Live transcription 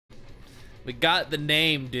We got the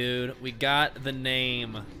name, dude. We got the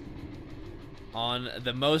name. On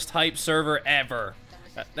the most hype server ever.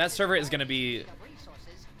 That server is gonna be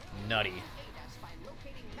nutty.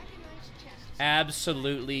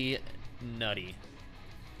 Absolutely nutty.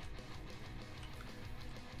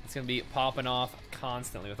 It's gonna be popping off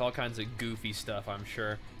constantly with all kinds of goofy stuff, I'm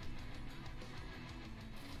sure.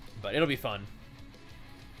 But it'll be fun.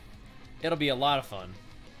 It'll be a lot of fun.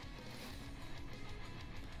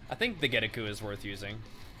 I think the Getaku is worth using.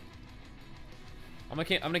 I'm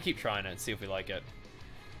gonna keep trying it and see if we like it.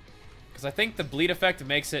 Because I think the bleed effect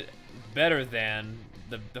makes it better than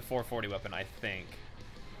the 440 weapon, I think.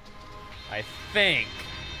 I think.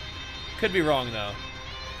 Could be wrong, though.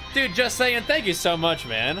 Dude, just saying, thank you so much,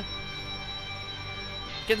 man.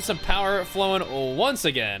 Getting some power flowing once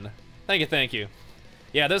again. Thank you, thank you.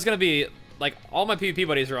 Yeah, there's gonna be, like, all my PvP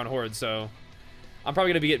buddies are on Horde, so I'm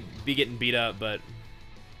probably gonna be getting beat up, but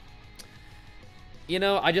you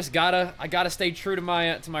know, I gotta stay true to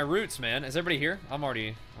my roots, man. Is everybody here?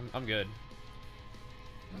 I'm good.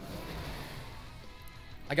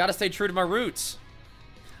 I gotta stay true to my roots.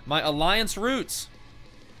 My Alliance roots.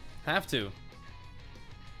 Have to.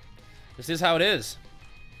 This is how it is.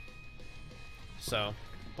 So,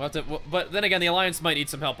 we'll have to, but then again, the Alliance might need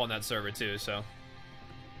some help on that server too, so.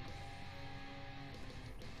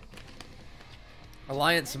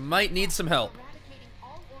 Alliance might need some help.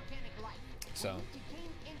 So,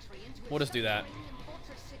 we'll just do that.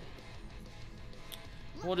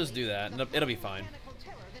 We'll just do that. It'll be fine.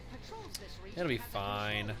 It'll be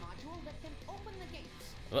fine.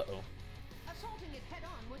 Uh-oh.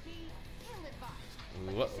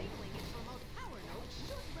 Uh-oh.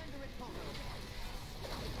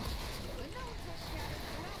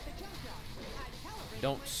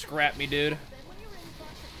 Don't scrap me, dude.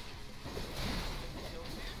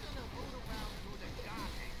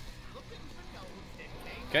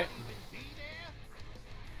 Okay.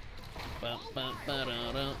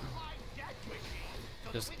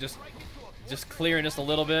 Just clearing just a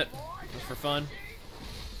little bit, just for fun.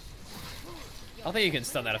 I don't think you can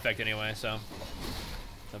stun that effect anyway, so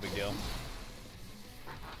no big deal.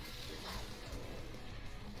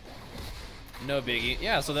 No biggie.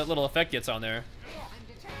 Yeah, so that little effect gets on there.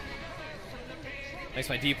 Makes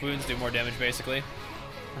my deep wounds do more damage, basically.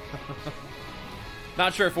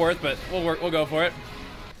 Not sure if worth, but we'll go for it.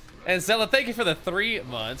 And Zella, thank you for the 3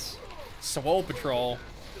 months. Swole Patrol,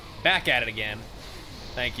 back at it again.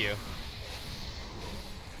 Thank you.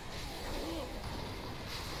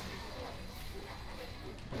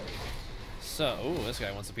 So, ooh, this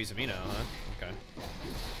guy wants a piece of me now, huh? Okay.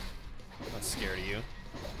 I'm not scared of you.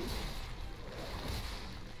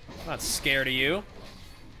 I'm not scared of you.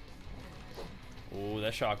 Ooh,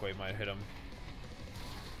 that shockwave might hit him.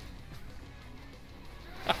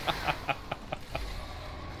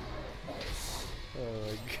 Oh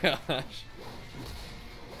my gosh.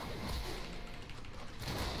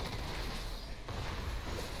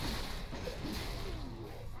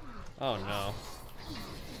 Oh no.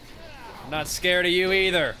 I'm not scared of you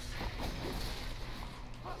either.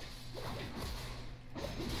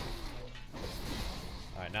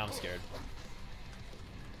 Alright, now I'm scared.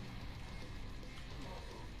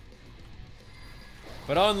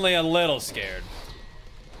 But only a little scared.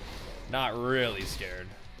 Not really scared.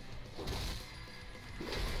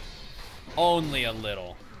 Only a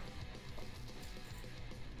little.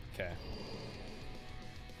 Okay.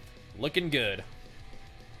 Looking good.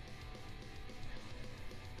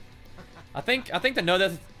 I think the no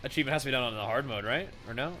death achievement has to be done on the hard mode, right?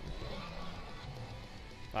 Or no?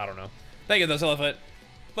 I don't know. Thank you, though, Elephant.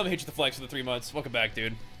 Let me hit you the flex for the 3 months. Welcome back,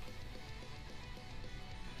 dude.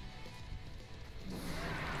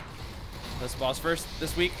 This boss first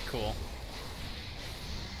this week? Cool.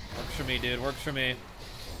 Works for me, dude. Works for me.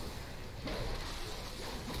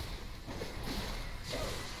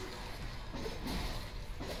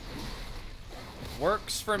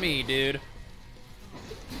 Works for me, dude.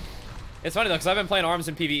 It's funny though, because I've been playing arms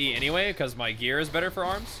in PvE anyway, because my gear is better for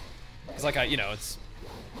arms. Because like I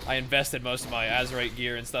invested most of my Azeroth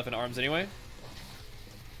gear and stuff in arms anyway.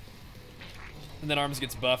 And then arms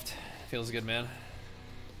gets buffed. Feels good, man.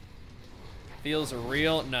 Feels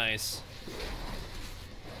real nice.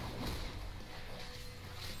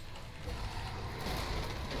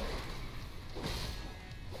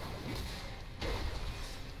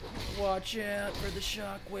 Watch out for the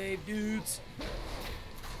shockwave, dudes.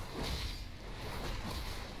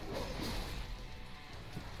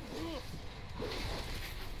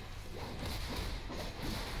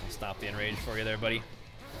 I'll stop the enrage for you there, buddy.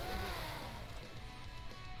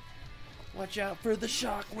 Watch out for the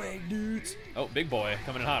shockwave, dudes. Oh, big boy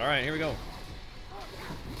coming in hot. All right, here we go.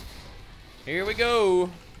 Here we go.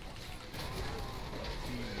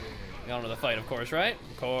 Get on to the fight, of course, right?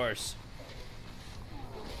 Of course.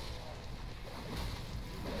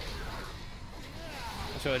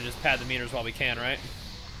 So just pad the meters while we can, right?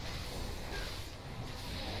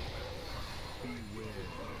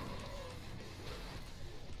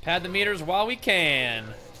 Pad the meters while we can.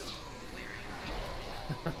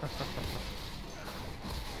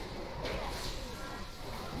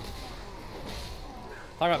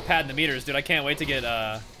 Talk about padding the meters, dude. I can't wait to get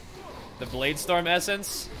the Bladestorm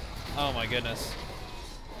essence. Oh my goodness.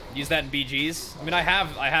 Use that in BGs. I mean, I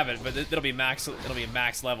have it, but it'll be max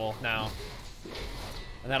level now.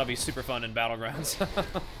 And that'll be super fun in Battlegrounds.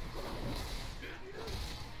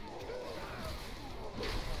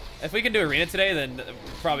 If we can do Arena today, then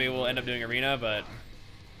probably we'll end up doing Arena, but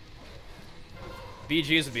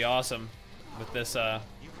BGs would be awesome with this,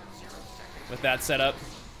 with that setup.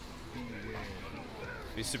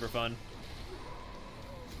 It'd be super fun.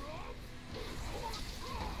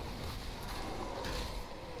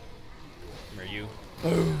 Where are you?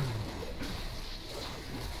 Boom.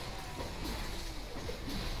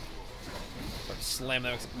 Slam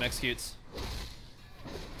that executes.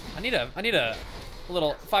 I need a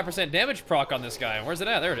little 5% damage proc on this guy. Where's it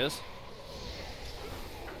at? There it is.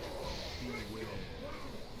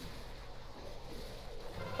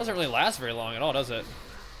 Doesn't really last very long at all, does it?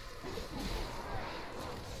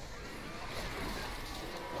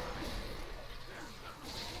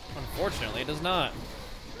 Unfortunately, it does not.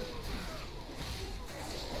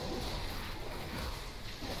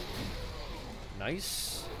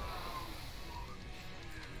 Nice.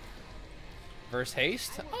 Verse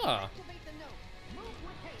haste? Ah.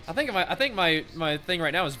 I think my thing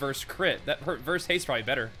right now is verse crit. That verse haste probably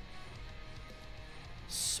better.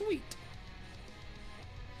 Sweet.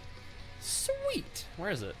 Sweet. Where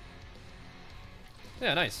is it?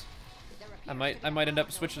 Yeah, nice. I might end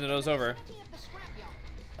up switching those over.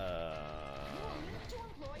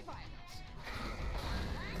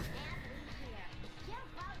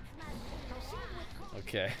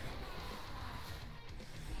 Okay.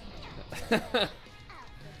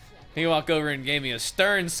 He walked over and gave me a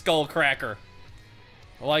stern skull cracker.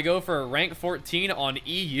 Will I go for rank 14 on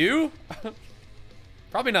EU?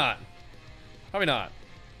 Probably not. Probably not.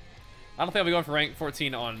 I don't think I'll be going for rank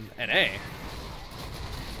 14 on NA,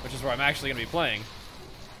 which is where I'm actually going to be playing.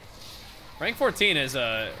 Rank 14 is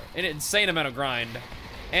an insane amount of grind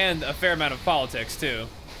and a fair amount of politics too,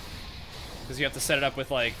 because you have to set it up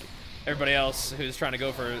with like everybody else who's trying to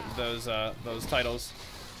go for those titles.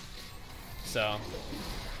 So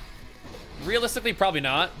realistically, probably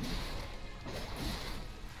not.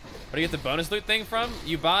 What do you get the bonus loot thing from?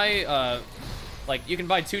 You buy like you can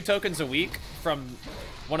buy 2 tokens a week from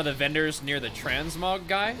one of the vendors near the transmog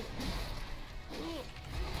guy,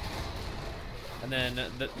 and then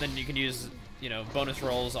you can use, you know, bonus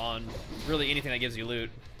rolls on really anything that gives you loot,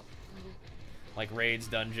 like raids,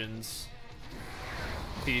 dungeons,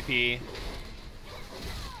 PvP.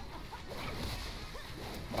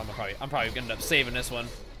 I'm probably gonna end up saving this one.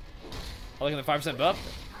 Oh, look at the 5%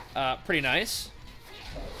 buff. Pretty nice.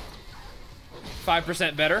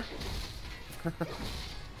 5% better.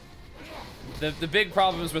 The big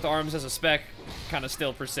problems with arms as a spec kind of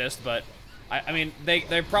still persist, but I mean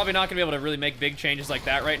they're probably not gonna be able to really make big changes like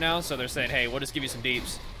that right now. So they're saying, hey, we'll just give you some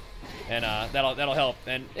deeps, and that'll help,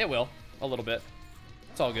 and it will a little bit.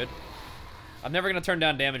 It's all good. I'm never gonna turn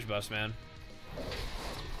down damage buffs, man.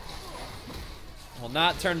 Will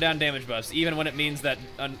not turn down damage buffs, even when it means that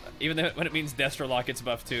when it means Destrolock gets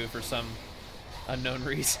buffed too for some unknown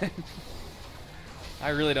reason. I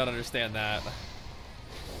really don't understand that.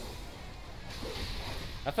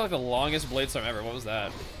 I felt like the longest Bladestorm ever. What was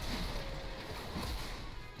that?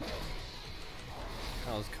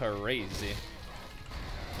 That was crazy.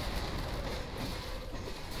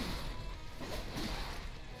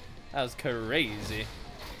 That was crazy.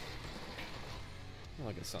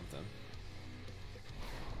 Look at something.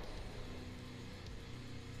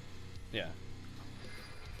 Yeah.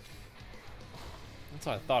 That's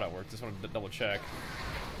how I thought it worked. Just wanted to double check.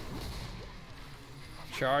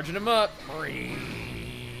 Charging him up.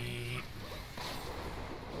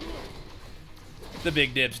 The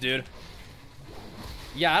big dips, dude.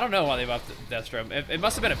 Yeah, I don't know why they buffed Deathstroke. It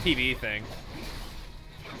must have been a PvE thing.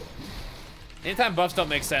 Anytime buffs don't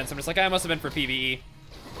make sense, I'm just like, I must have been for PvE.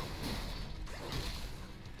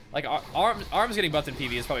 Like, arms getting buffed in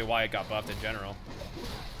PvE is probably why it got buffed in general.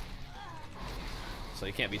 So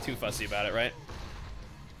you can't be too fussy about it, right?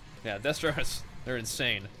 Yeah, Deathstrokes, they're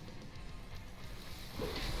insane.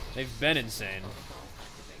 They've been insane.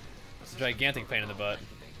 It's a gigantic pain in the butt.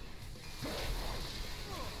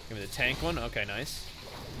 Give me the tank one. Okay, nice.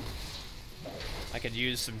 I could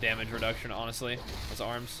use some damage reduction, honestly. Those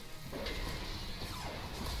arms.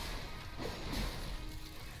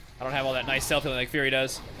 I don't have all that nice self-healing like Fury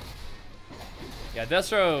does. Yeah,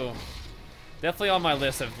 Destro, definitely on my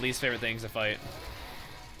list of least favorite things to fight.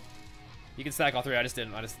 You can stack all three. I just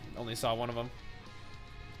didn't. I just only saw one of them.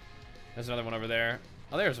 There's another one over there.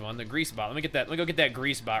 Oh, there's one. The grease bot. Let me get that. Let me go get that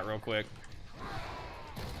grease bot real quick.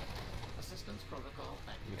 Assistance protocol.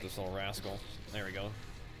 Get this little rascal. There we go.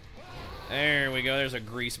 There we go. There's a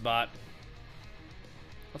grease bot.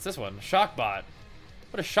 What's this one? Shock bot.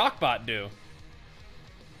 What does shock bot do?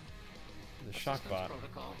 The shock bot. You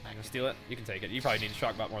gonna steal it? You can take it. You probably need a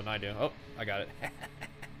shock bot more than I do. Oh, I got it.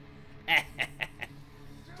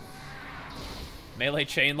 Melee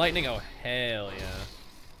chain lightning? Oh, hell yeah.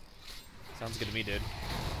 Sounds good to me, dude.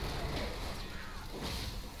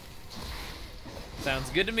 Sounds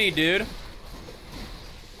good to me, dude.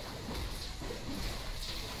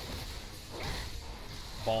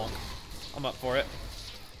 Bonk. I'm up for it.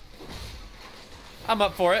 I'm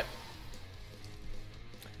up for it.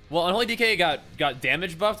 Well, Unholy DK got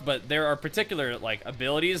damage buffed, but there are particular like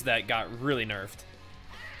abilities that got really nerfed.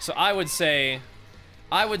 So I would say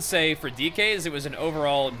for DKs it was an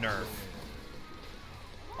overall nerf.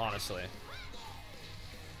 Honestly.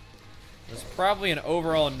 It was probably an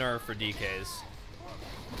overall nerf for DKs.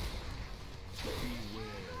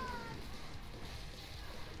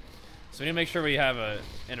 So we need to make sure we have a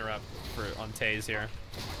interrupt on Taze here.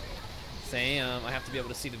 Sam, I have to be able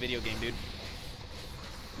to see the video game, dude.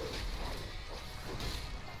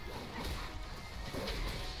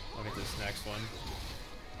 Look at this next one.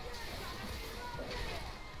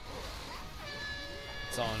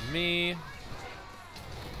 It's on me.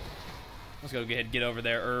 Let's go ahead and get over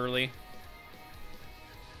there early.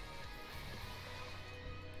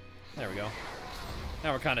 There we go.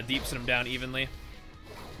 Now we're kind of deepsing them down evenly.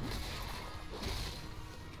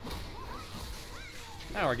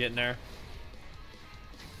 Now we're getting there.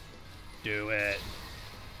 Do it.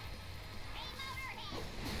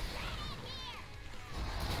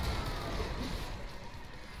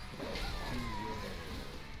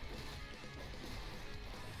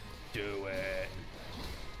 Do it.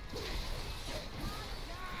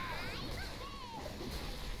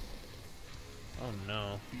 Oh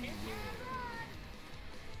no.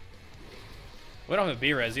 We don't have a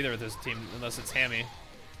B-res either with this team unless it's Hammy.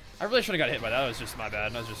 I really should have got hit by that. That was just my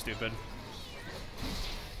bad. That was just stupid.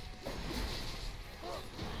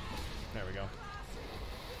 There we go.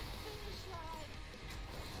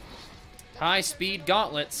 High speed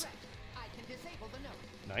gauntlets.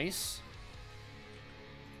 Nice.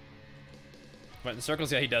 But in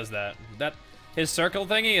circles, yeah, he does that. His circle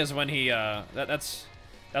thingy is when he that's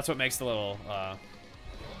what makes the little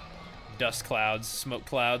dust clouds, smoke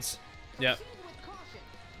clouds. Yep.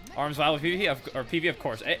 Arms viable in PvE or PvE, of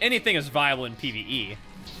course. Anything is viable in PvE.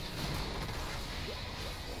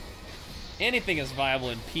 Anything is viable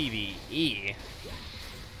in PvE.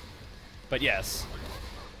 But yes,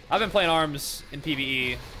 I've been playing arms in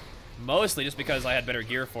PvE mostly just because I had better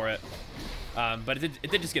gear for it. But it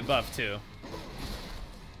did just get buffed too.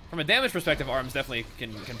 From a damage perspective, arms definitely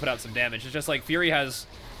can put out some damage. It's just like Fury has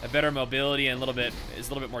a better mobility and is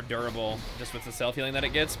a little bit more durable just with the self healing that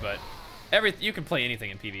it gets. But you can play anything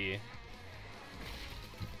in PvE.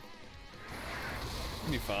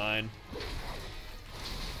 It'll be fine.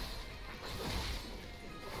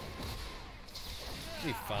 It'll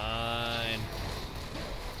be fine.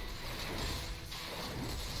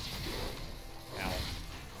 Ow.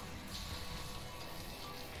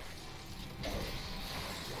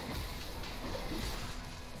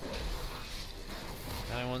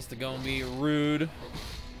 Guy wants to go and be rude.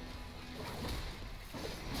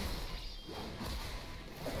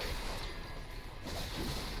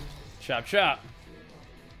 Chop, chop.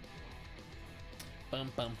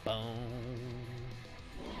 Bum, bum, bum.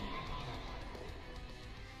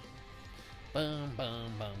 Bum,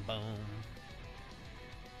 bum, bum, bum.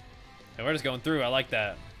 Hey, we're just going through. I like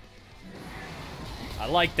that. I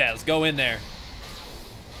like that. Let's go in there.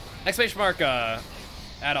 Exclamation mark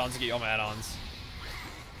add-ons to get you all my add-ons.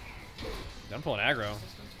 I'm pulling aggro.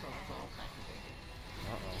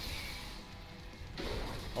 Uh-oh.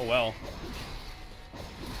 Oh, well.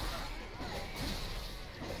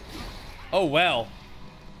 Oh, well.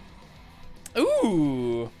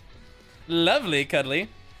 Ooh. Lovely, cuddly.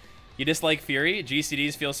 You dislike Fury?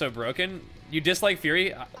 GCDs feel so broken? You dislike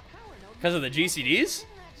Fury because of the GCDs?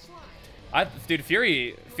 Dude,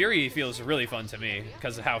 Fury feels really fun to me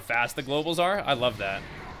because of how fast the globals are. I love that.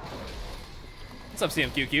 What's up,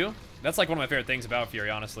 CMQQ? That's like one of my favorite things about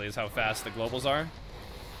Fury, honestly, is how fast the globals are.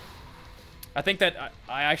 I think that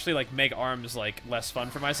I actually like make arms like less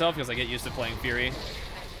fun for myself because I get used to playing Fury.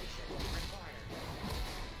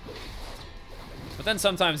 But then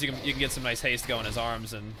sometimes you can get some nice haste going as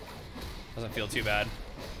arms and doesn't feel too bad.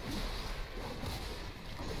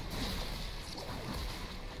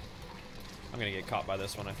 I'm gonna get caught by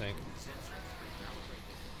this one, I think.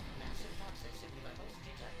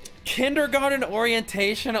 Kindergarten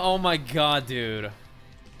orientation? Oh my god, dude.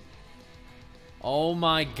 Oh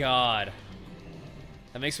my god.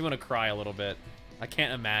 That makes me want to cry a little bit. I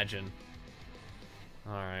can't imagine.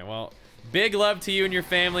 Alright, well, big love to you and your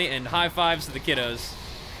family, and high fives to the kiddos.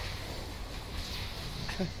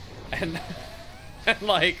 and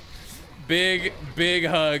like, big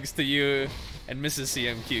hugs to you and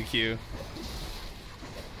Mrs. CMQQ.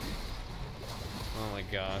 Oh my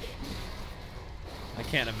gosh. I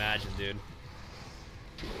can't imagine, dude.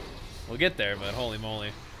 We'll get there, but holy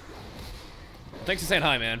moly. Thanks for saying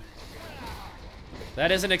hi, man. That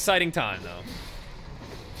is an exciting time, though.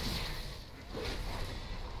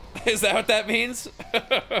 Is that what that means?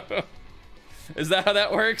 Is that how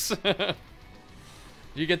that works?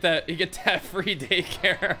 You get that free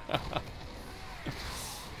daycare.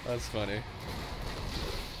 That's funny.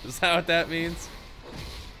 Is that what that means?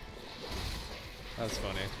 That's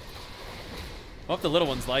funny. Hope the little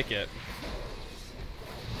ones like it.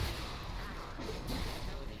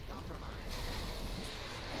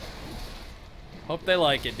 Hope they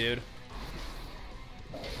like it, dude.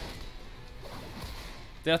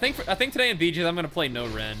 Dude, I think today in BGs I'm gonna play no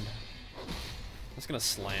rend. I'm just gonna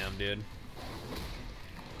slam, dude.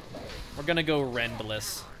 We're gonna go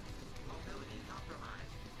rendless.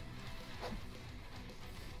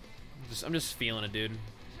 I'm just feeling it, dude.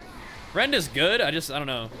 Rend is good. I don't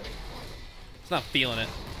know. It's not feeling it.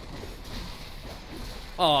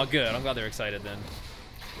 Oh, good. I'm glad they're excited then.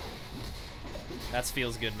 That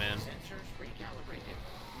feels good, man.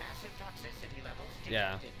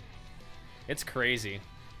 Yeah. It's crazy.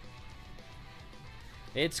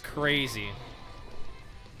 It's crazy.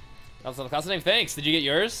 That's the name. Thanks. Did you get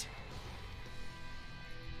yours?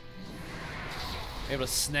 Able to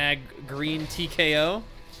snag green TKO.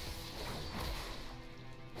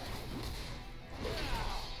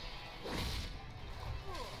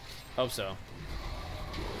 Hope so.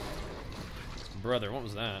 Brother, what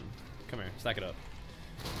was that? Come here, stack it up.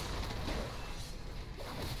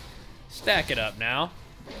 Stack it up now.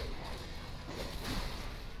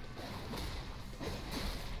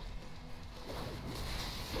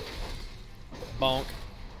 Bonk.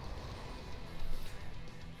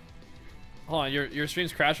 Hold on, your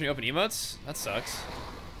stream's crashed when you open emotes? That sucks.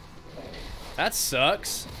 That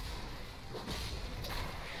sucks.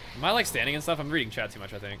 Am I like standing and stuff? I'm reading chat too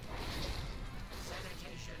much, I think.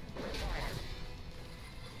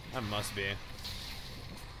 I must be.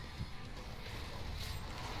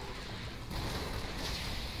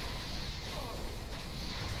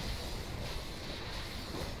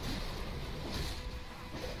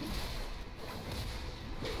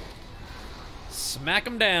 Smack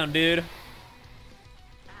him down, dude.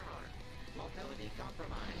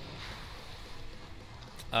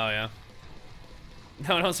 Oh yeah.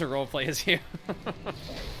 No one else to roleplay as you.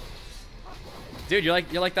 Dude, you're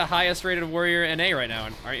like the highest rated warrior NA right now,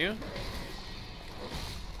 aren't you?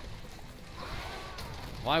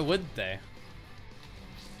 Why would they?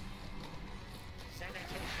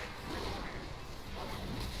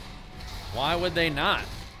 Why would they not?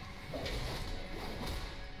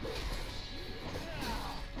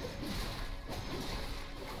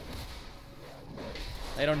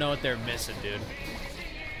 They don't know what they're missing, dude.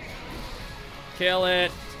 Kill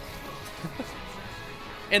it.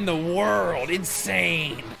 In the world.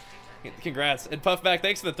 Insane. Congrats. And Puffback,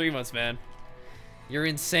 thanks for the 3 months, man. You're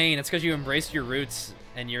insane. It's because you embraced your roots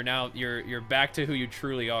and you're back to who you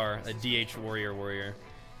truly are. A DH warrior.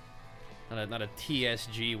 Not a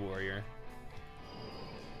TSG warrior.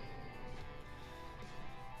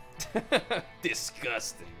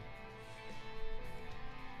 Disgusting.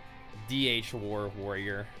 DH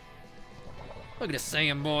warrior. Look at this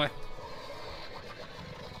Sam boy.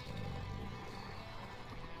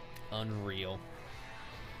 Unreal.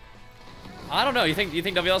 I don't know. You think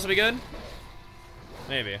WLS will be good?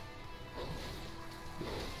 Maybe.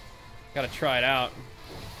 Gotta try it out.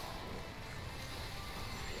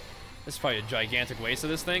 This is probably a gigantic waste of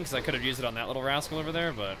this thing because I could have used it on that little rascal over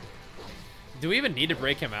there. But do we even need to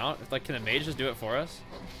break him out? Like, can the mage just do it for us?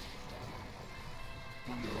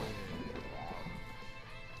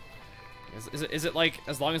 Is it like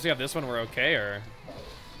as long as we have this one we're okay, or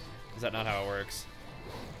is that not how it works?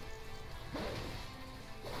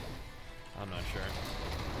 I'm not sure.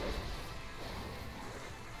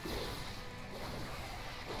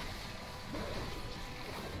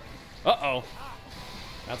 Uh-oh.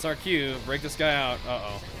 That's our cue. Break this guy out.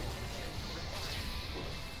 Uh-oh.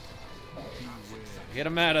 Get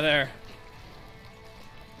him out of there.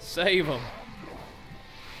 Save him.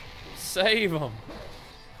 Save him.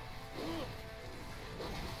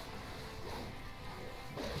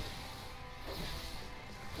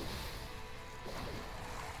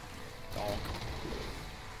 Donk.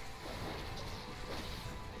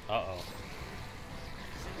 Uh-oh.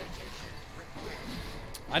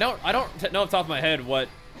 I don't know off the top of my head what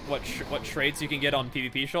traits you can get on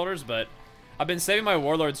PvP shoulders, but I've been saving my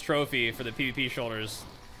Warlord's trophy for the PvP shoulders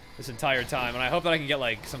this entire time, and I hope that I can get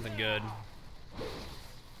like something good,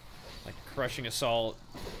 like Crushing Assault,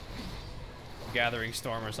 Gathering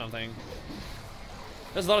Storm, or something.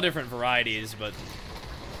 There's a lot of different varieties, but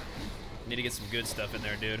I need to get some good stuff in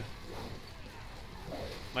there, dude.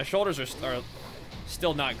 My shoulders are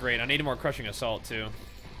still not great. I need more Crushing Assault too.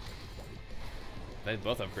 They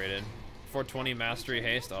both upgraded. 420 Mastery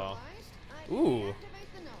Haste. Oh. Ooh.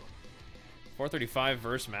 435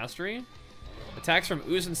 Verse Mastery. Attacks from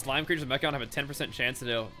ooze and slime creatures with Mechagon have a 10% chance to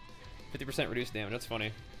do 50% reduced damage. That's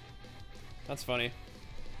funny. That's funny.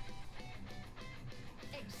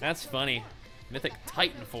 That's funny. Mythic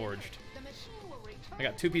Titan Forged. I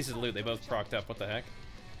got 2 pieces of loot. They both procced up. What the heck?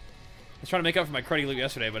 I was trying to make up for my cruddy loot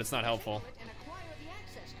yesterday, but it's not helpful.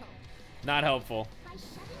 Not helpful.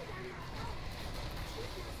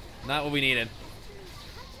 Not what we needed.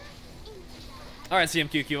 Alright,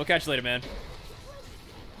 CMQQ. We'll catch you later, man.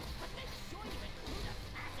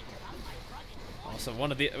 Also, we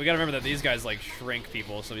gotta remember that these guys, like, shrink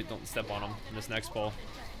people, so we don't step on them in this next pull.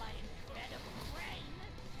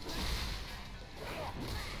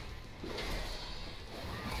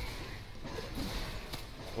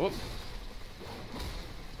 Whoop.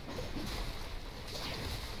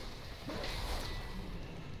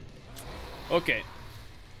 Okay.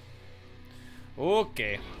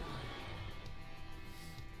 Okay.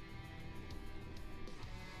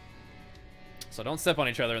 So don't step on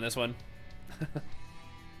each other in this one.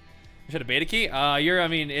 Should have beta key?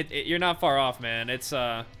 You're not far off, man. It's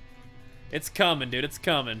coming, dude. It's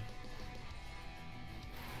coming.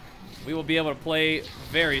 We will be able to play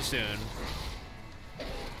very soon.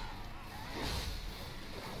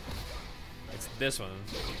 It's this one.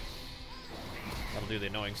 That'll do the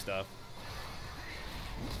annoying stuff.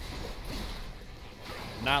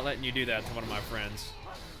 Not letting you do that to one of my friends.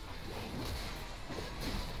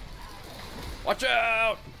 Watch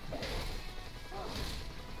out!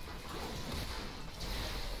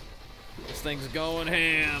 This thing's going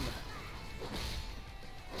ham.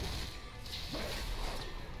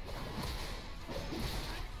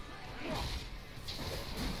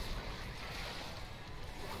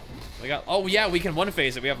 We got, oh yeah, we can one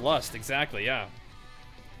phase it. We have Lust, exactly, yeah.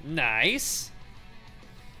 Nice.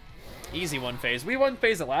 Easy one phase. We one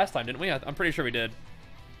phase it last time, didn't we? I'm pretty sure we did.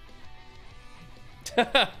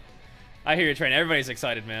 I hear you, Train. Everybody's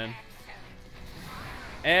excited, man.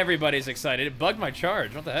 Everybody's excited. It bugged my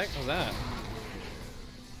charge. What the heck was that?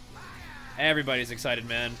 Everybody's excited,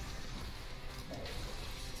 man.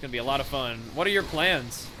 It's gonna be a lot of fun. What are your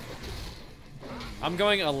plans? I'm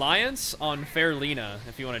going Alliance on Fairlina,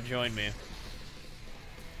 if you want to join me.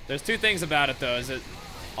 There's 2 things about it, though. Is that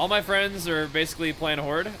all my friends are basically playing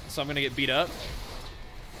Horde, so I'm gonna get beat up.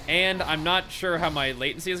 And I'm not sure how my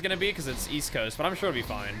latency is gonna be, because it's East Coast, but I'm sure it'll be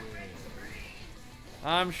fine.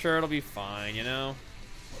 I'm sure it'll be fine, you know?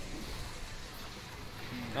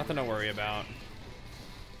 Nothing to worry about.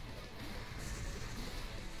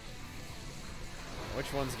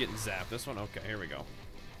 Which one's getting zapped? This one? Okay, here we go.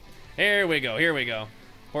 Here we go, here we go.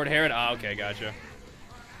 Horde Herod? Ah, okay, gotcha.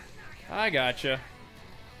 I gotcha.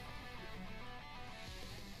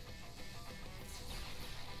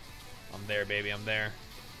 I'm there, baby, I'm there.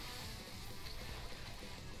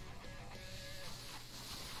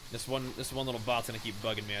 This one little bot's gonna keep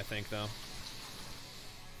bugging me, I think, though.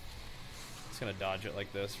 Just gonna dodge it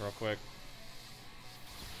like this real quick.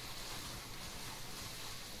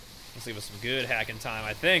 Let's leave us some good hacking time,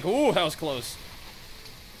 I think. Ooh, that was close.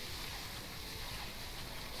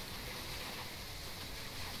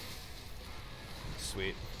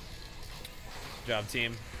 Sweet. Good job,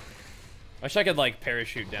 team. I wish I could, like,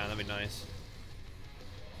 parachute down. That'd be nice.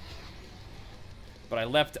 But I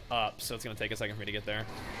leapt up, so it's gonna take a second for me to get there.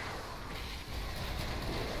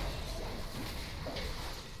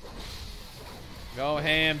 Go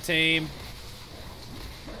ham, team.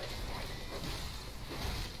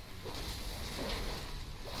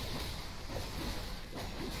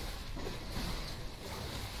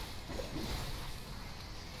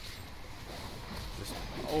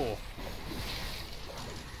 Oh.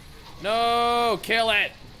 No, kill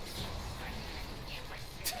it.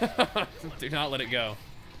 Do not let it go.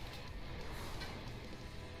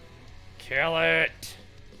 Kill it.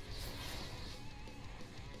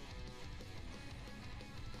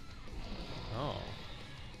 Oh.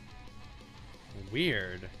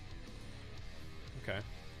 Weird. Okay.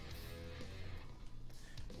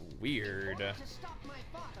 Weird.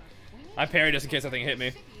 I parried just in case that thing hit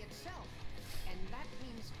me.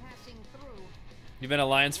 You've been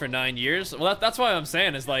Alliance for 9 years? Well, that's why I'm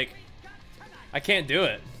saying is like, I can't do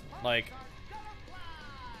it. Like,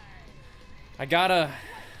 I gotta,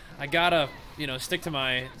 you know, stick to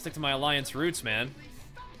my Alliance roots, man.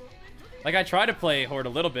 Like, I try to play Horde a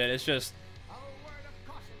little bit. It's just,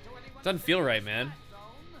 it doesn't feel right, man.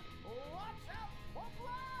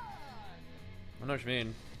 I know what you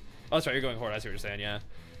mean. Oh, that's right, you're going Horde. I see what you're saying, yeah.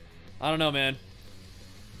 I don't know, man.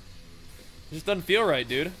 It just doesn't feel right,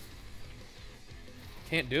 dude.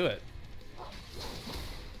 Can't do it.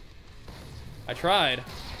 I tried.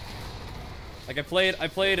 Like, I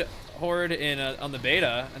played Horde in on the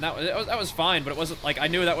beta, and that was fine, but it wasn't like, I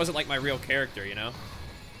knew that wasn't like my real character, you know?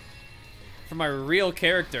 For my real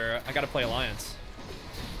character, I gotta play Alliance.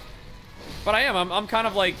 But I am. I'm kind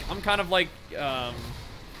of like a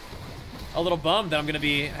little bummed that I'm gonna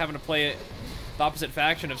be having to play the opposite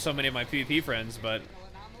faction of so many of my PvP friends, but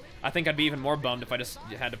I think I'd be even more bummed if I just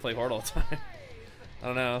had to play Horde all the time. I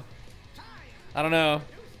don't know. I don't know.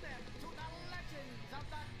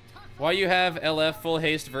 Why you have LF full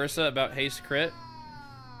haste Versa about haste crit?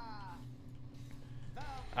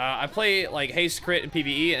 I play like haste crit in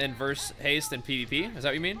PvE and verse haste in PvP. Is that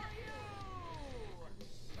what you mean?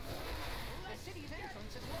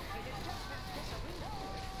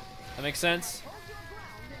 That makes sense.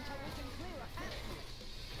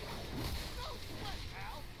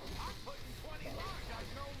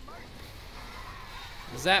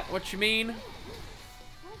 Is that what you mean?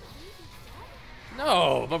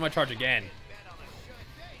 No, but I'm gonna charge again.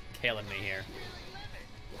 Killing me here.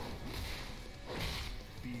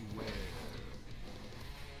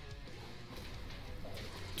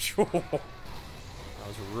 That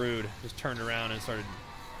was rude. Just turned around and started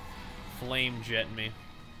flame jetting me.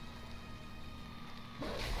 What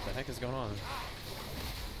the heck is going on?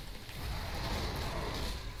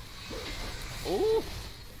 Ooh!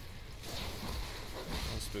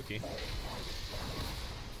 That was spooky.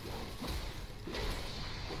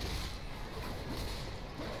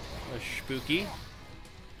 That was spooky.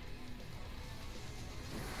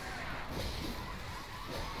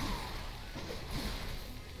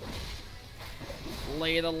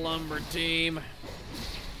 Lay the lumber, team.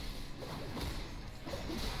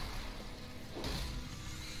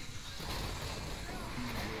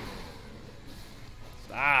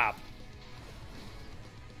 Stop.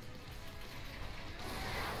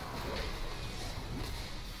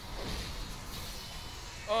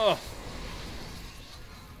 Oh.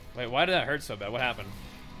 Wait, why did that hurt so bad? What happened?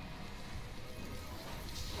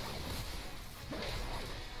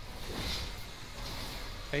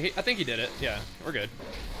 Hey, I think he did it. Yeah, we're good.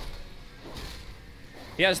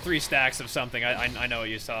 He has 3 stacks of something. I know what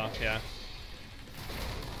you saw. Yeah.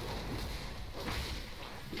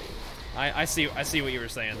 I see what you were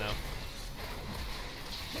saying though.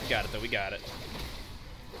 We got it though. We got it.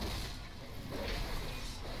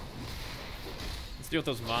 Let's deal with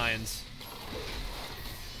those mines.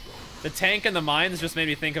 The tank and the mines just made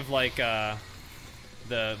me think of like the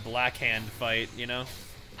Black Hand fight, you know?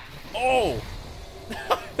 Oh!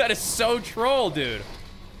 That is so troll, dude.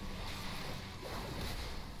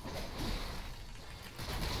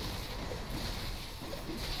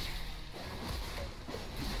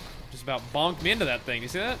 Just about bonked me into that thing. You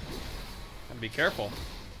see that? Gotta be careful.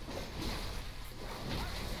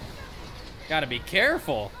 Gotta be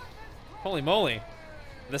careful. Holy moly.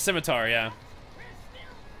 The scimitar, yeah.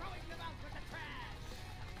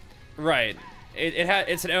 Right.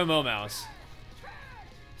 It's an MMO mouse.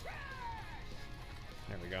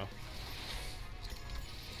 There we go.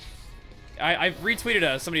 I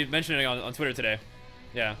retweeted somebody mentioned it on Twitter today.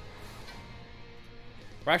 Yeah.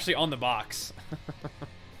 We're actually on the box.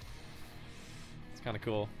 It's kind of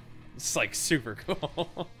cool. It's like super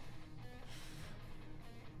cool.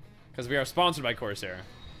 Because we are sponsored by CORSAIR.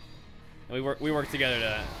 And we work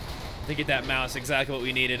together to get that mouse exactly what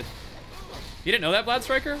we needed. You didn't know that, Vlad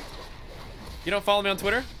Striker? You don't follow me on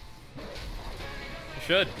Twitter? You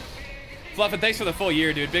should. Fluffin, thanks for the full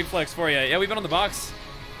year, dude. Big flex for you. Yeah, we've been on the box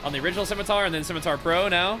on the original Scimitar and then Scimitar Pro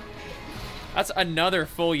now. That's another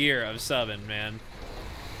full year of subbing, man.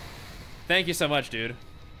 Thank you so much, dude.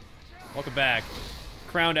 Welcome back.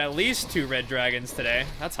 crowned at least 2 red dragons today.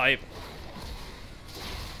 That's hype.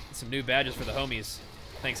 Some new badges for the homies.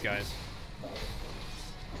 Thanks, guys.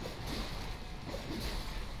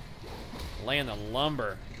 Laying the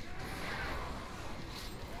lumber.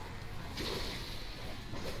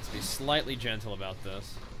 Let's be slightly gentle about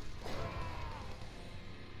this.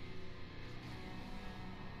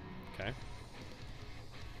 Okay. I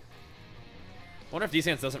wonder if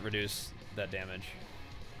Descents doesn't reduce that damage.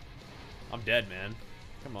 I'm dead, man.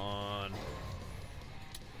 Come on.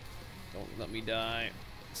 Don't let me die.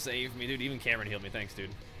 Save me, dude. Even Cameron healed me. Thanks,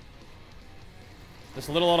 dude. This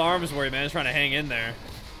little old arms warrior, man, is trying to hang in there.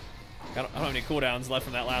 I don't have any cooldowns left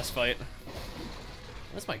from that last fight.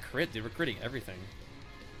 That's my crit, dude. We're critting everything.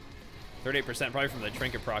 38% probably from the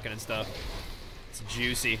trinket proccing and stuff. It's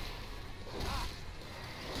juicy.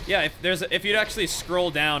 Yeah, if you'd actually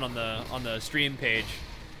scroll down on the stream page,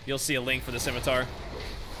 you'll see a link for the scimitar.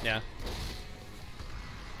 Yeah.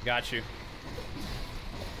 Got you.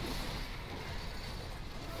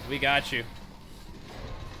 We got you.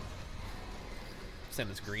 Send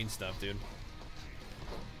this green stuff, dude.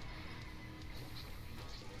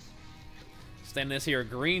 Send this here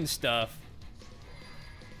green stuff.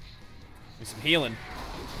 With some healing.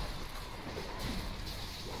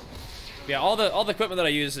 Yeah, all the equipment that I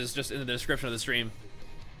use is just in the description of the stream.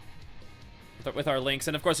 With our links,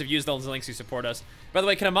 and of course, if you use those links, you support us. By the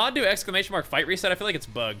way, can a mod do !! fight reset? I feel like it's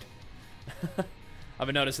bugged. I've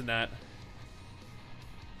been noticing that.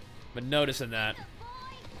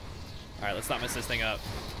 Alright, let's not mess this thing up.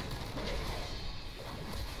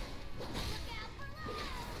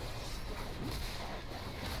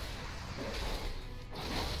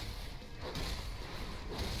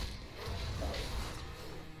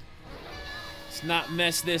 Let's not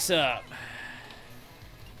mess this up.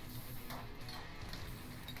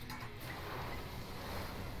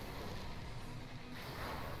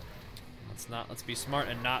 Let's be smart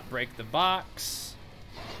and not break the box.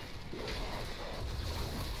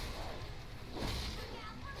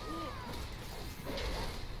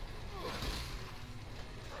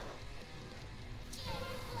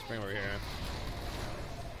 Let's bring it over here.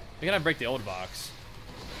 We gotta break the old box.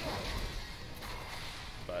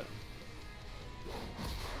 But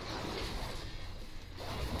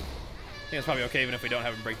I think it's probably okay even if we don't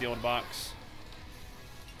have him break the old box.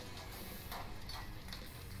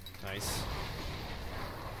 Nice.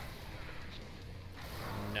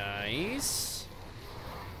 Nice.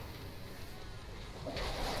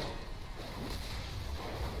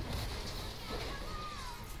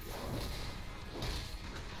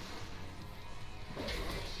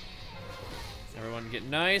 Everyone get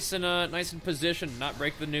nice in position, not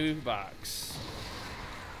break the new box.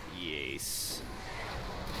 Yes.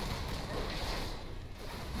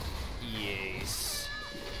 Yes.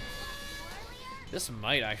 This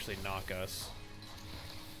might actually knock us.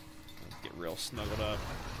 Let's get real snuggled up.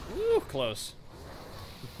 Woo, close.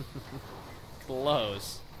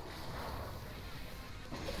 Close.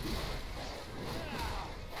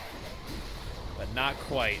 But not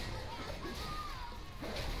quite.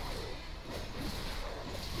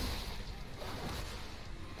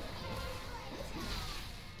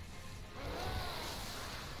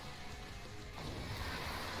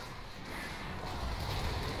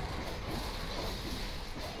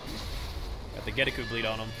 Got the Getaku bleed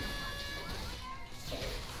on him.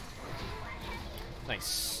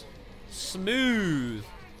 Nice. Smooth.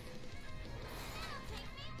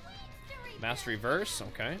 Mastery verse,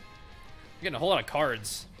 okay. You're getting a whole lot of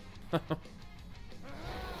cards.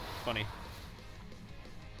 Funny.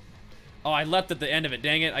 Oh, I leapt at the end of it.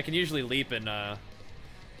 Dang it! I can usually leap and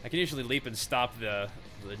stop the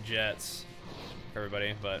jets for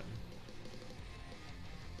everybody, but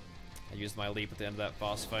I used my leap at the end of that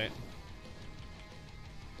boss fight.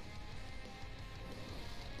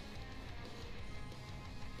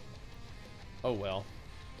 Oh well.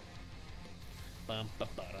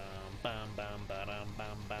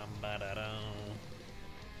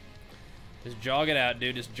 Just jog it out,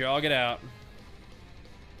 dude. Just jog it out.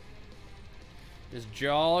 Just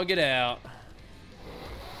jog it out.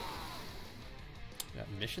 Got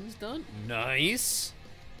missions done? Nice.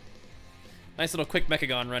 Nice little quick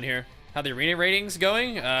Mechagon run here. How the arena ratings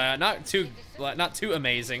going? Not too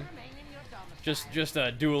amazing. Just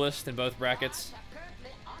a duelist in both brackets.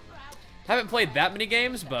 Haven't played that many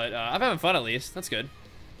games, but I'm having fun at least. That's good.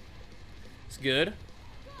 It's good.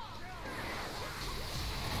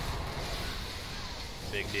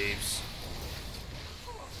 Big deeps.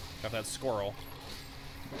 Got that squirrel.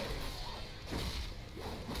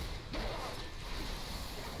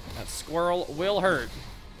 That squirrel will hurt.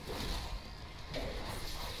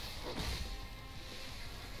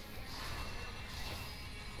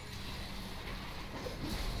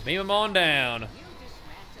 Beam him on down.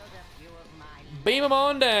 Beam him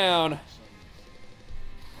on down.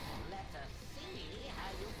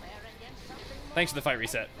 Thanks for the fight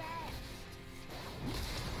reset.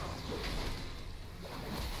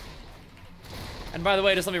 And by the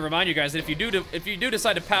way, just let me remind you guys that if you do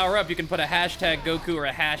decide to power up, you can put a hashtag Goku or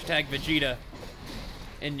a hashtag Vegeta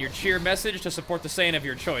in your cheer message to support the Saiyan of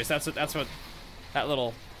your choice. That's what that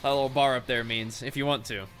little bar up there means, if you want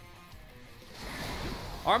to.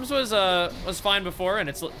 Arms was fine before, and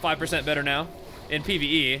it's 5% better now. In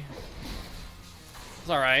PvE, it's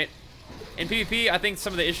all right. In PvP, I think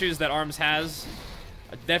some of the issues that Arms has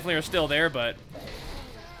definitely are still there, but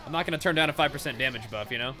I'm not gonna turn down a 5% damage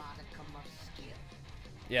buff, you know?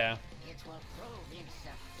 Yeah. It will prove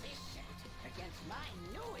insufficient against my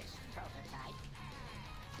newest prototype.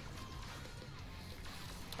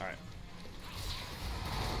 All right.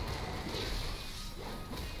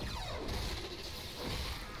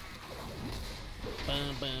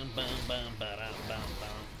 Bum, bum, bum, bum, ba-dum, bum, bum.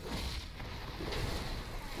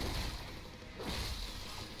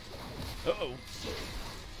 Uh-oh.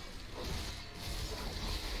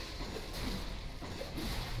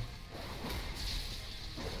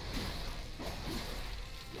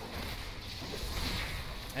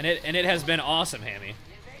 And it has been awesome, Hammy.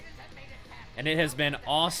 And it has been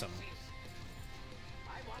awesome.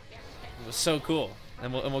 It was so cool.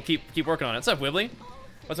 And we'll keep working on it. What's up, Wibbly?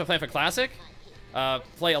 What's my plan for Classic?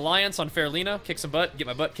 Play Alliance on Fairlina, kick some butt, get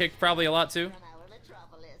my butt kicked probably a lot too.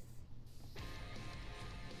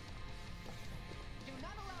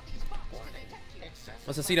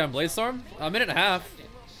 What's the seed on Bladestorm? A minute and a half.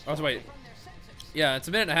 Oh, wait. Yeah, it's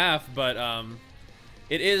a minute and a half, but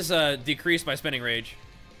it is decreased by spending rage.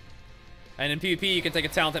 And in PvP, you can take a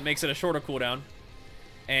talent that makes it a shorter cooldown,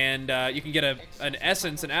 and you can get an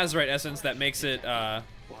essence, an Azerite essence that makes it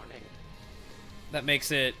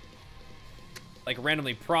like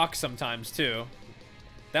randomly proc sometimes too.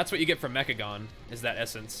 That's what you get from Mechagon, is that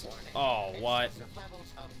essence. Oh, what?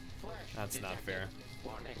 That's not fair.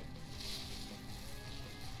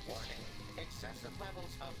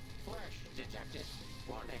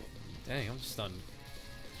 Dang, I'm stunned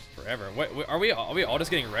forever. What are we all just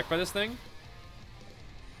getting wrecked by this thing?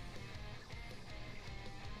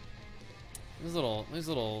 These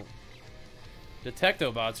little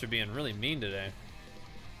detecto bots are being really mean today.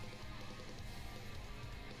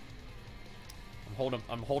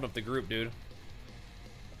 I'm holding up the group, dude.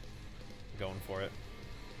 Going for it.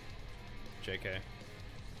 JK.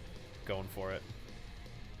 Going for it.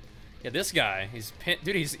 Yeah, this guy, he's pinned,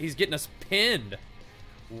 dude, he's getting us pinned.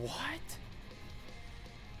 What?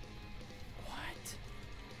 What?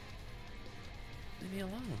 Leave me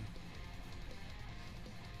alone.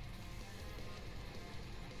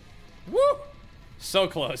 Woo! So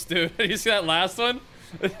close, dude. Did you see that last one?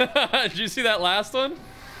 Did you see that last one?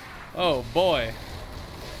 Oh boy.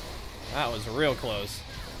 That was real close.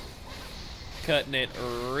 Cutting it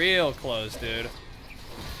real close, dude.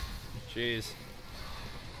 Jeez.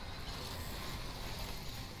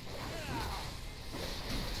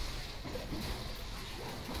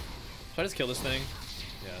 Should I just kill this thing?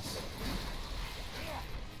 Yes.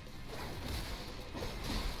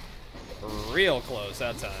 Real close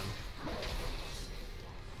that time.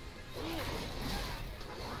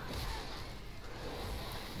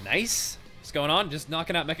 Nice. What's going on? Just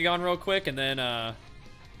knocking out Mechagon real quick, and then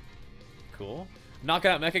cool. Knock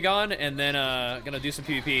out Mechagon, and then gonna do some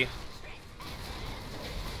PvP.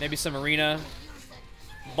 Maybe some arena.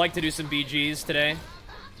 Like to do some BGs today,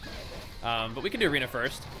 but we can do arena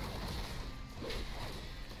first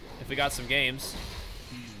if we got some games.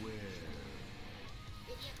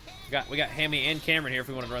 We got Hammy and Cameron here if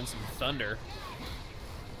we want to run some Thunder.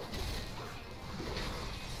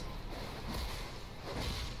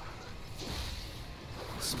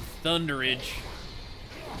 Some Thunderage.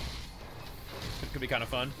 Could be kind of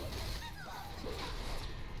fun.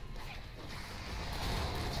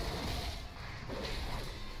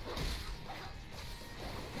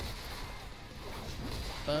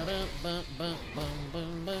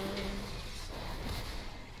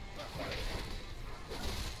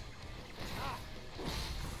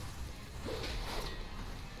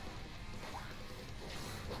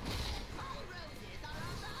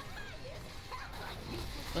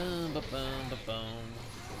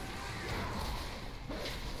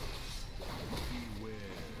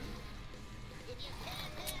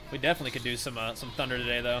 We definitely could do some Thunder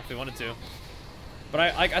today, though, if we wanted to.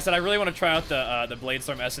 But like I said, I really want to try out the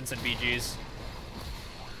Bladestorm Essence and BGs.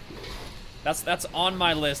 That's on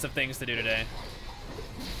my list of things to do today.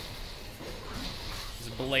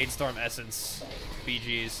 Bladestorm Essence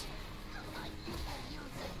BGs.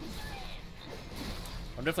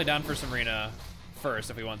 I'm definitely down for some arena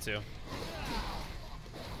first if we want to.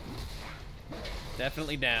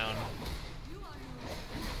 Definitely down.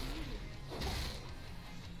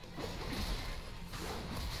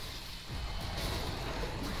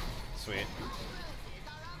 Sweet.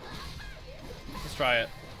 Let's try it.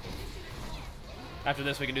 After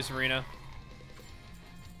this, we can do some arena.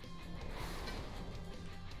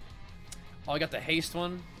 Oh, I got the haste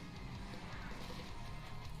one.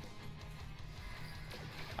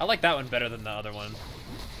 I like that one better than the other one.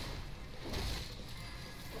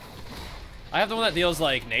 I have the one that deals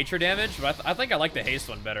like nature damage, but I think I like the haste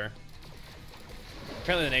one better.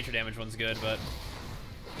 Apparently the nature damage one's good, but...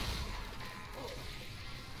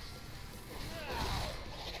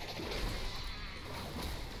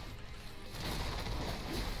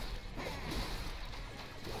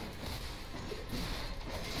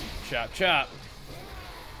 Chop, chop.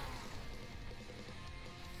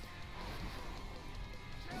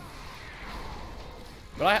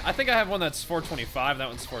 But I think I have one that's 425. That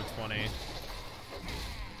one's 420.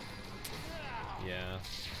 Yeah.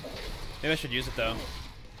 Maybe I should use it, though.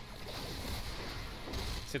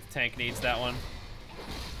 See if the tank needs that one.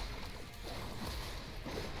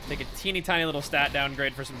 Take a teeny tiny little stat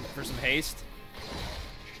downgrade for some haste.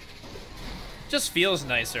 Just feels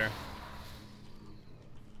nicer.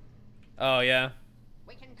 Oh yeah.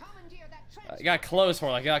 I got close,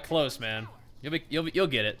 Horlock. I got close, man. You'll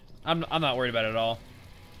get it. I'm not worried about it at all.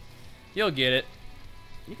 You'll get it.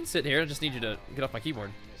 You can sit here. I just need you to get off my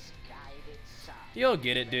keyboard. You'll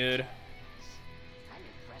get it, dude.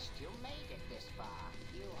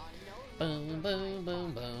 Boom, boom,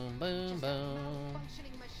 boom, boom, boom, boom.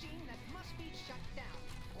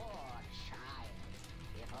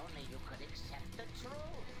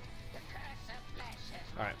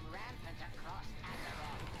 All right.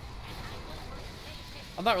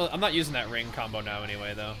 I'm not using that ring combo now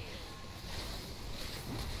anyway, though.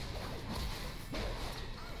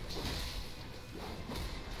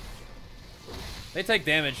 They take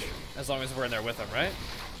damage as long as we're in there with them, right?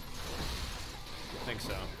 I think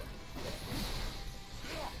so.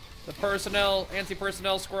 The personnel,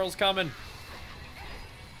 anti-personnel squirrel's coming.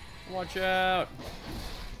 Watch out.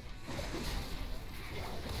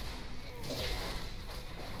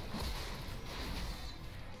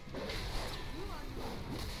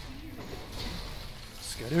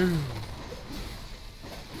 Skadoo.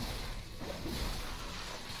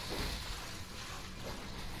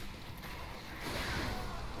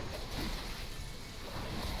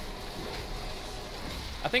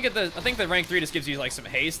 I think the rank 3 just gives you like some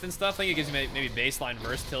haste and stuff. I think it gives you maybe baseline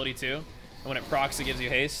versatility too. And when it procs, it gives you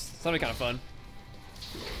haste. So that'd be kind of fun.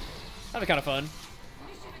 That'd be kind of fun.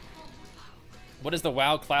 What is the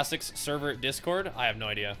WoW Classics server Discord? I have no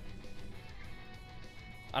idea.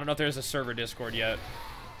 I don't know if there's a server Discord yet.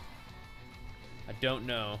 I don't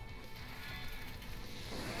know.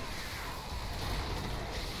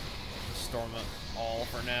 Storm it all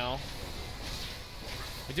for now.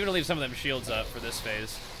 We do want to leave some of them shields up for this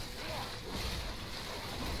phase.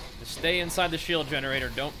 Just stay inside the shield generator.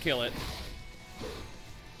 Don't kill it.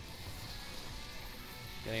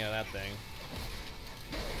 Getting out of that thing.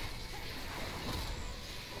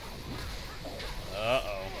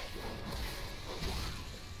 Uh-oh.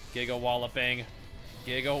 Giga walloping.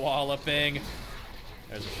 Giga walloping.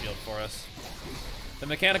 There's a shield for us. The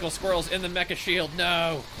mechanical squirrel's in the mecha shield.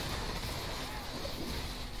 No!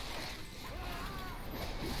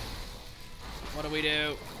 What do we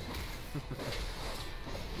do?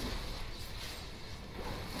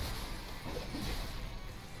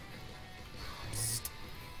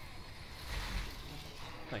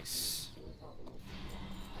 Nice.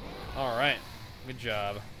 All right. Good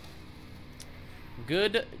job.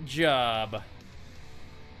 Good job.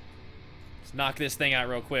 Let's knock this thing out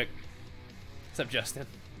real quick. What's up, Justin?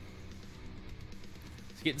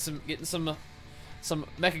 Getting some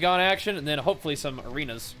Mechagon action, and then hopefully some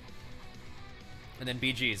arenas. And then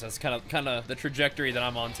BGs. That's kind of the trajectory that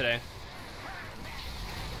I'm on today.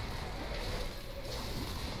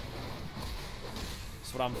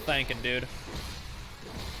 That's what I'm thinking, dude.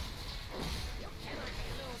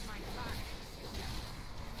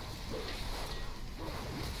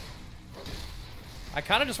 I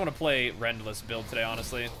kind of just want to play Rendless build today,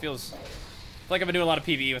 honestly. It feels like I've been doing a lot of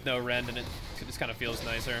PvE with no Rend, and it just kind of feels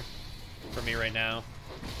nicer for me right now.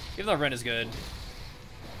 Even though Rend is good.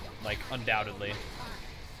 Like, undoubtedly.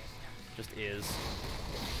 Just is.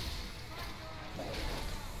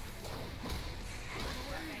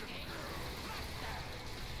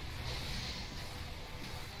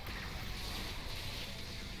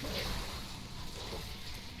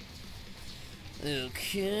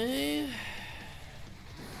 Okay.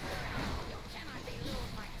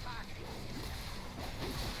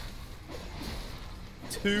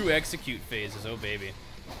 2 execute phases. Oh, baby.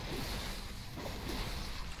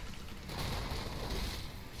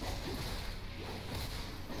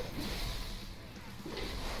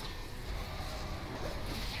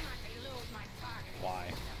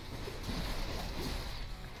 Why?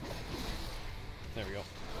 There we go.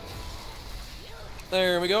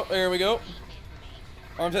 There we go. There we go.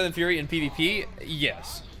 Arms and Fury in PvP?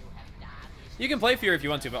 Yes. You can play Fury if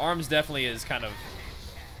you want to, but Arms definitely is kind of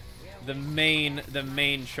the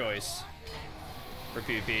main choice for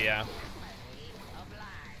PvP, yeah.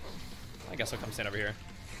 I guess I'll come stand over here.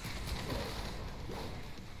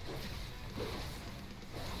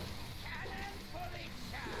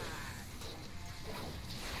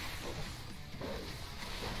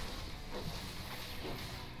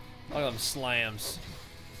 Look at them slams.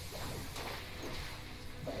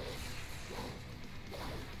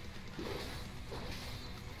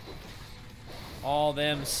 All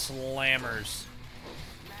them slammers.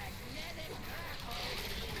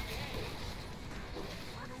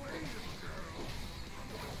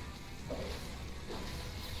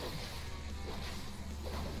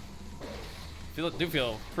 Do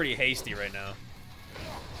feel pretty hasty right now.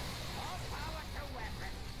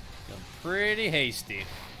 Feeling pretty hasty.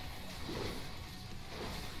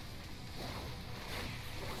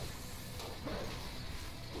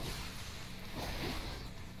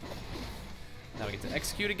 Now we get to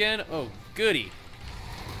execute again. Oh, goody.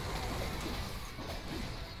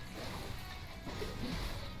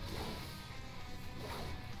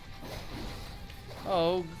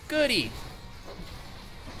 Oh, goody.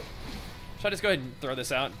 Should I just go ahead and throw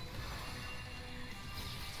this out? I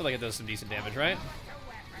feel like it does some decent damage, right?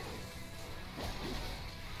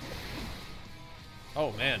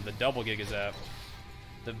 Oh man, the double Giga Zap.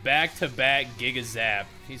 The back-to-back Giga Zap.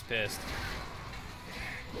 He's pissed.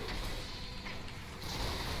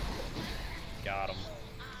 Got him.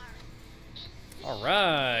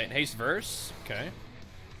 Alright, haste verse. Okay.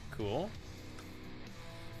 Cool.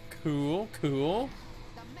 Cool, cool.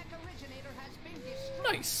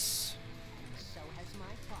 Nice.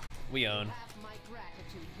 We own.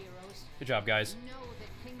 Good job, guys.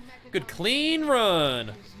 Good clean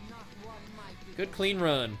run. Good clean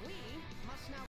run.